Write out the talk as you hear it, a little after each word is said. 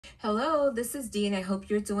Hello, this is Dee and I hope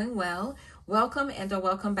you're doing well. Welcome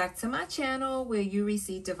welcome back to my channel where you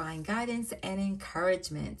receive divine guidance and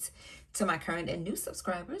encouragement. To my current and new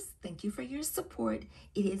subscribers, thank you for your support.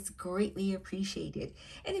 It is greatly appreciated.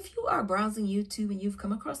 And if you are browsing YouTube and you've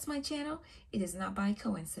come across my channel, it is not by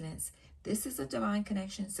coincidence. This is a divine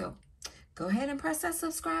connection. So go ahead and press that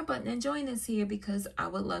subscribe button and join us here because I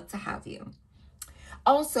would love to have you.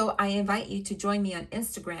 Also, I invite you to join me on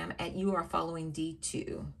Instagram at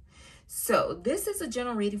YouAreFollowingD2. So this is a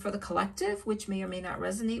general reading for the collective, which may or may not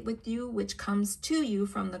resonate with you, which comes to you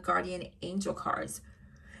from the guardian angel cards.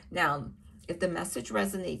 Now, if the message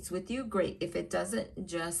resonates with you, great. If it doesn't,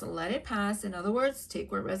 just let it pass. In other words,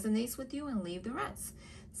 take what resonates with you and leave the rest.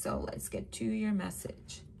 So let's get to your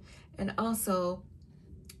message. And also,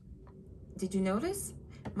 did you notice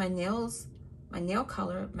my nail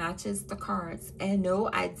color matches the cards? And no,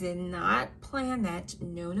 I did not plan that.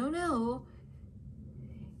 No.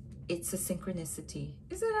 It's a synchronicity.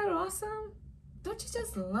 Isn't that awesome? Don't you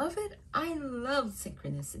just love it? I love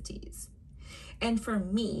synchronicities. And for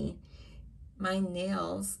me, my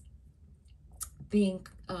nails being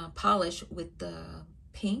polished with the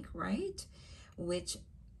pink, right? Which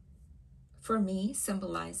for me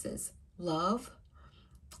symbolizes love.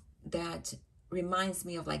 That reminds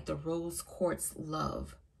me of like the rose quartz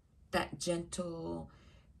love. That gentle,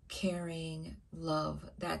 caring love.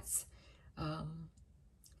 That's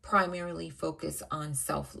primarily focus on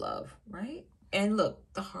self-love, right? And look,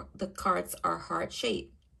 the cards are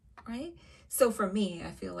heart-shaped, right? So for me, I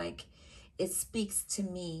feel like it speaks to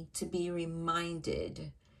me to be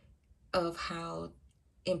reminded of how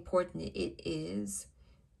important it is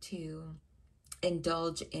to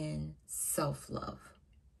indulge in self-love.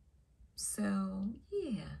 So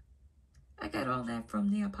yeah, I got all that from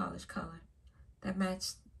nail polish color that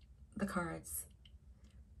matched the cards.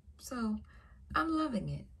 So I'm loving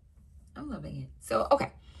it. I'm loving it. So,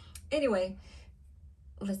 okay. Anyway,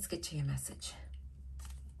 let's get to your message.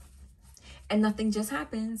 And nothing just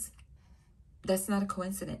happens. That's not a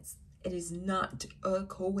coincidence. It is not a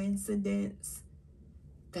coincidence.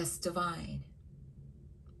 That's divine.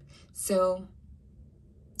 So,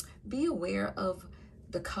 be aware of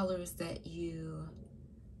the colors that you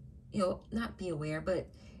not be aware, but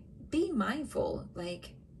be mindful.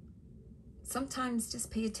 Like, sometimes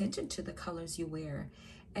just pay attention to the colors you wear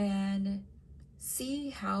and see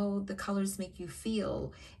how the colors make you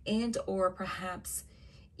feel, and or perhaps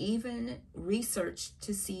even research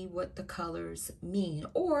to see what the colors mean,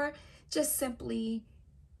 or just simply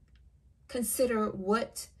consider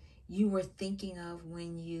what you were thinking of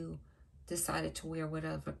when you decided to wear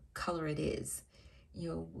whatever color it is.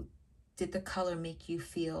 Did the color make you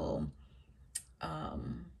feel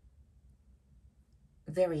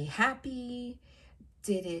very happy?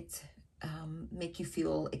 Did it make you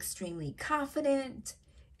feel extremely confident,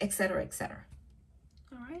 etc., etc.?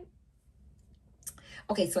 All right.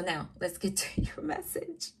 Okay, so now let's get to your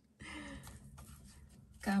message.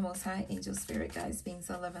 God, Most High, Angel, Spirit, Guides, Beings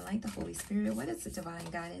of Love and Light, the Holy Spirit, what is the divine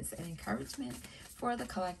guidance and encouragement for the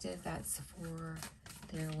collective that's for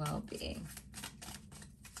their well-being?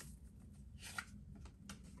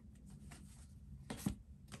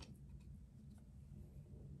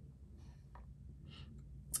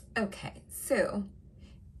 Okay, so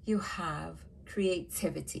you have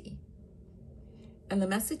creativity. And the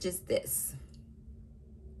message is this: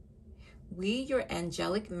 we, your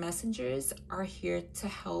angelic messengers, are here to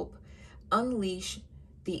help unleash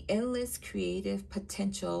the endless creative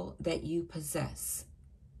potential that you possess.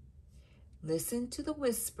 Listen to the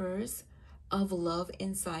whispers of love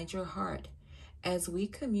inside your heart as we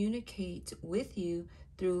communicate with you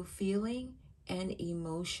through feeling and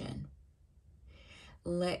emotion.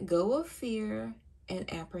 Let go of fear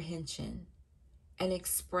and apprehension and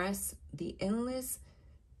express the endless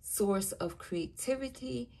source of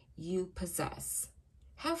creativity you possess.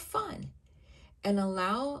 Have fun and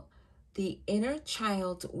allow the inner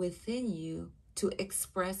child within you to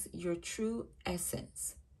express your true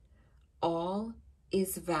essence. All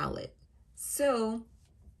is valid. So,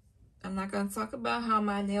 I'm not going to talk about how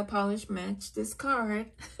my nail polish matched this card.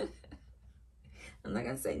 I'm not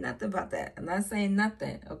going to say nothing about that. I'm not saying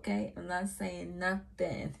nothing, okay? I'm not saying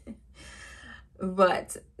nothing.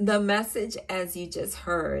 But the message, as you just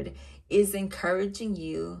heard, is encouraging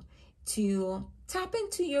you to tap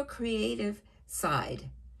into your creative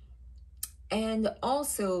side. And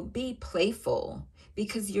also be playful,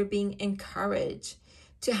 because you're being encouraged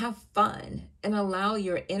to have fun and allow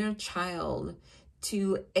your inner child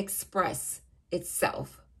to express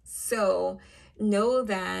itself. So know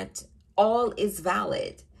that all is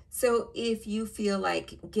valid. So if you feel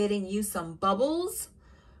like getting you some bubbles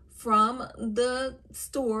the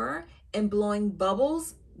store and blowing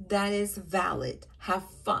bubbles, that is valid. Have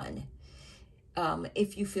fun.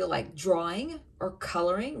 If you feel like drawing or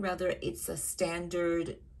coloring, whether it's a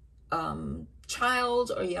standard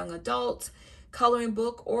child or young adult coloring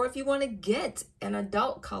book, or if you want to get an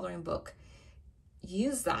adult coloring book,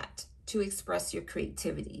 use that to express your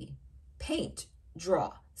creativity. Paint,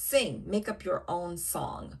 draw, sing, make up your own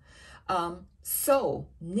song, sew,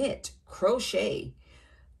 knit, crochet,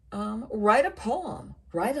 write a poem,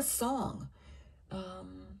 write a song,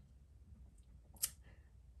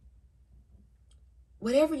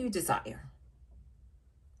 whatever you desire.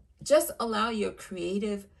 Just allow your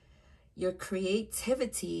creativity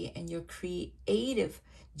and your creative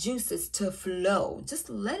juices to flow. Just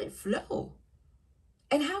let it flow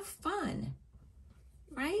and have fun,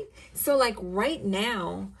 right? So like right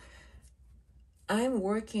now, I'm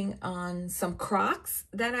working on some Crocs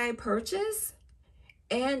that I purchased,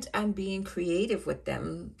 and I'm being creative with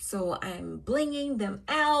them. So I'm blinging them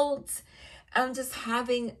out. I'm just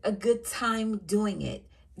having a good time doing it.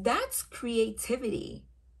 That's creativity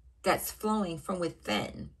that's flowing from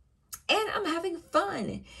within. And I'm having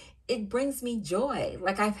fun. It brings me joy.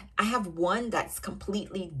 Like I have one that's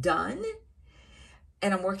completely done,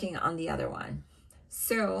 and I'm working on the other one.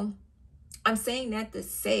 So I'm saying that to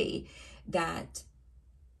say that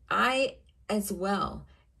I as well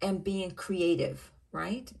am being creative,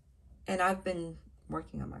 right? And I've been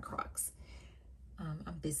working on my Crocs.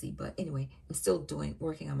 I'm busy, but anyway, I'm still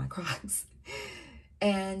working on my Crocs.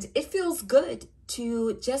 And it feels good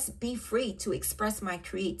to just be free to express my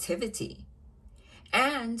creativity.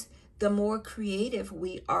 And the more creative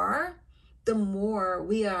we are, the more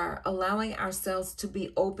we are allowing ourselves to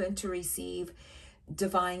be open to receive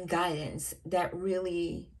divine guidance that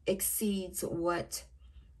really exceeds what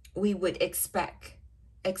we would expect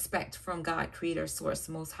from God, Creator, Source,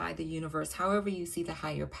 Most High, the universe, however you see the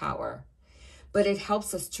higher power. But it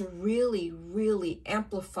helps us to really, really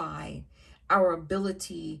amplify our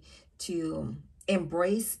ability to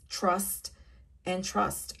embrace, trust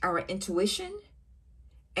our intuition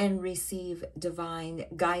and receive divine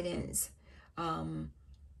guidance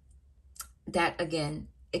that, again,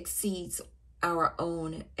 exceeds our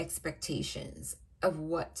own expectations of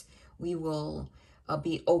what we will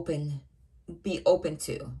be open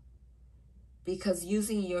to. Because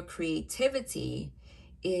using your creativity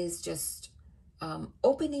is just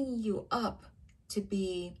opening you up to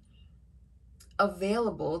be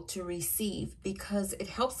available to receive, because it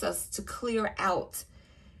helps us to clear out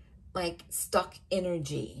like stuck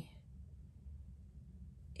energy,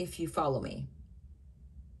 if you follow me.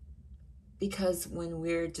 Because when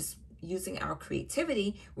we're just using our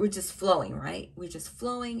creativity, we're just flowing, right? We're just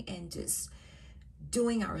flowing and just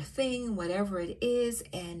doing our thing, whatever it is,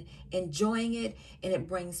 and enjoying it, and it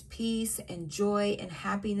brings peace and joy and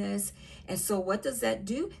happiness. And so what does that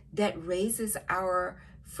do? That raises our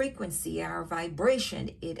frequency, our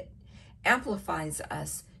vibration. It amplifies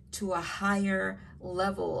us to a higher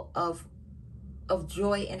level of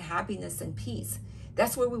joy and happiness and peace.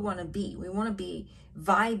 That's where we want to be. We want to be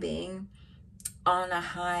vibing on a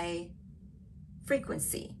high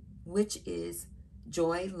frequency, which is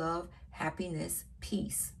joy, love, happiness,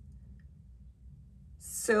 peace.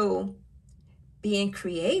 So being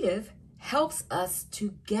creative helps us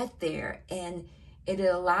to get there, and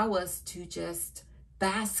it'll allow us to just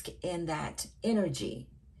bask in that energy.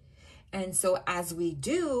 And so as we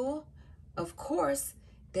do, of course,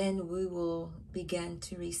 then we will begin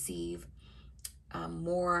to receive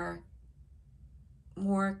more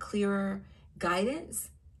clearer guidance,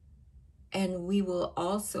 and we will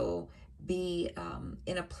also be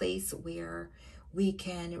in a place where we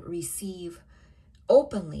can receive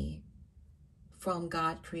openly from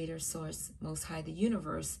God, Creator, Source, Most High, the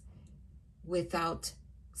universe, without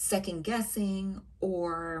second guessing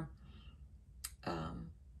or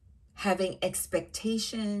having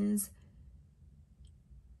expectations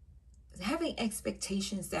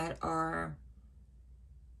that are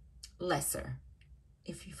lesser,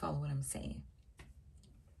 if you follow what I'm saying.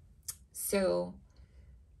 So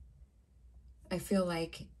I feel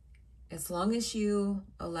like as long as you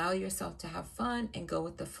allow yourself to have fun and go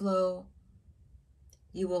with the flow,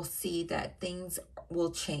 you will see that things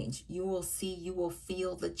will change. You will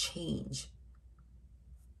feel the change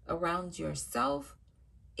around yourself,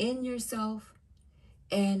 in yourself,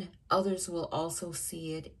 and others will also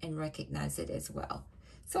see it and recognize it as well.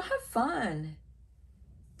 So have fun.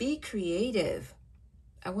 Be creative.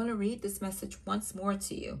 I want to read this message once more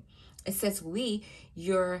to you. It says, we,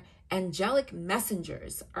 your angelic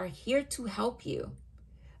messengers, are here to help you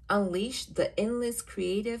Unleash the endless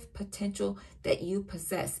creative potential that you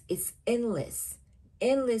possess. It's endless,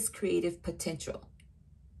 endless creative potential.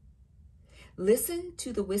 Listen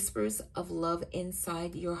to the whispers of love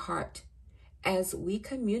inside your heart as we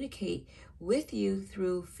communicate with you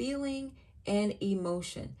through feeling and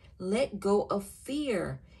emotion. Let go of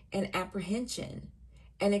fear and apprehension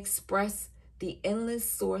and express the endless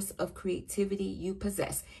source of creativity you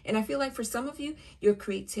possess. And I feel like for some of you, your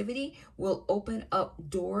creativity will open up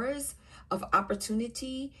doors of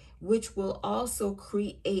opportunity, which will also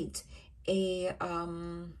create a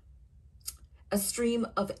stream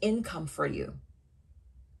of income for you.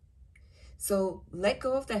 So let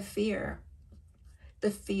go of that fear.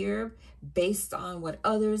 The fear based on what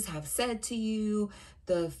others have said to you,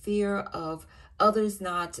 the fear of others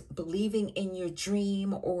not believing in your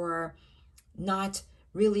dream or not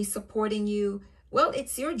really supporting you. Well,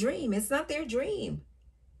 it's your dream. It's not their dream.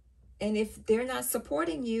 And if they're not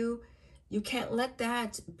supporting you, you can't let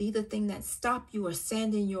that be the thing that stop you or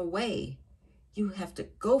stand in your way. You have to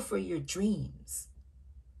go for your dreams.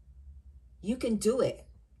 You can do it.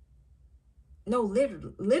 No,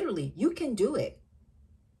 literally, you can do it.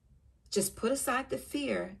 Just put aside the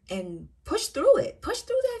fear and push through it. Push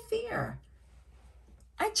through that fear.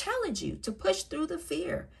 I challenge you to push through the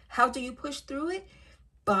fear. How do you push through it?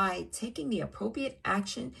 By taking the appropriate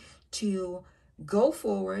action to go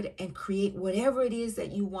forward and create whatever it is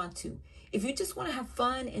that you want to. If you just want to have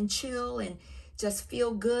fun and chill and just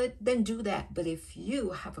feel good, then do that. But if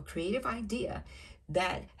you have a creative idea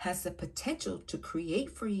that has the potential to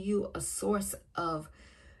create for you a source of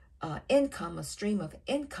income, a stream of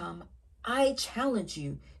income, I challenge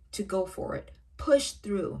you to go for it. Push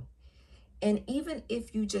through. And even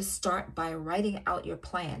if you just start by writing out your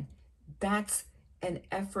plan, that's an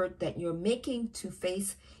effort that you're making to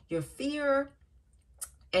face your fear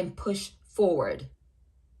and push forward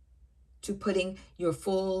to putting your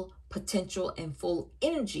full potential and full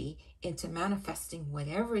energy into manifesting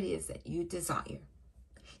whatever it is that you desire.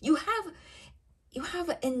 You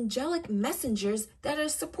have angelic messengers that are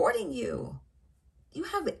supporting you. You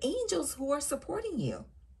have angels who are supporting you.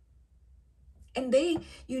 And they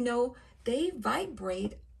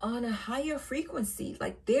vibrate on a higher frequency,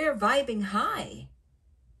 like they're vibing high.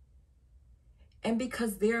 And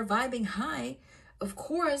because they're vibing high, of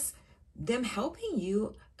course, them helping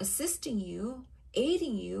you, assisting you,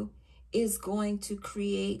 aiding you is going to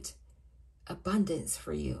create abundance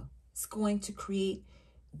for you. It's going to create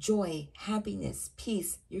joy, happiness,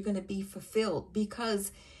 peace. You're going to be fulfilled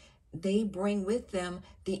because they bring with them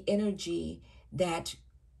the energy that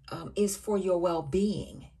is for your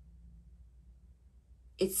well-being.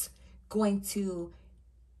 It's going to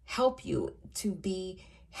help you to be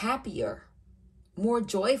happier, more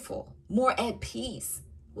joyful, more at peace,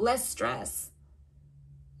 less stress.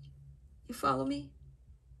 You follow me?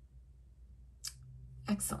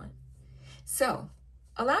 Excellent. So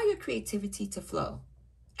allow your creativity to flow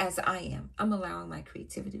as I am. I'm allowing my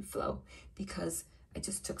creativity to flow because I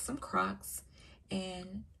just took some Crocs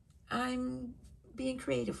and I'm being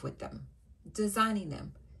creative with them, designing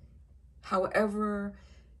them. However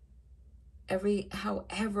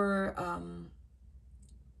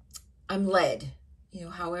I'm led,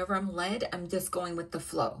 however I'm led, I'm just going with the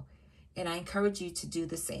flow. And I encourage you to do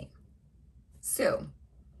the same. So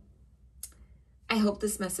I hope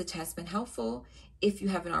this message has been helpful. If you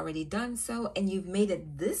haven't already done so and you've made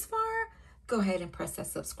it this far, go ahead and press that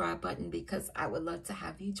subscribe button because I would love to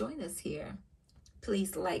have you join us here.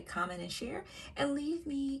 Please like, comment, and share, and leave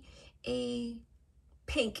me a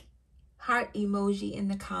pink heart emoji in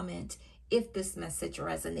the comment if this message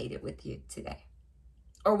resonated with you today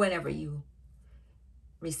or whenever you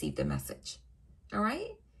receive the message. All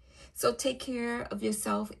right? So take care of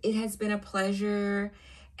yourself. It has been a pleasure,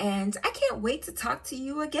 and I can't wait to talk to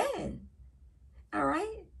you again. All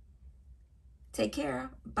right? Take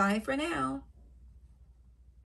care. Bye for now.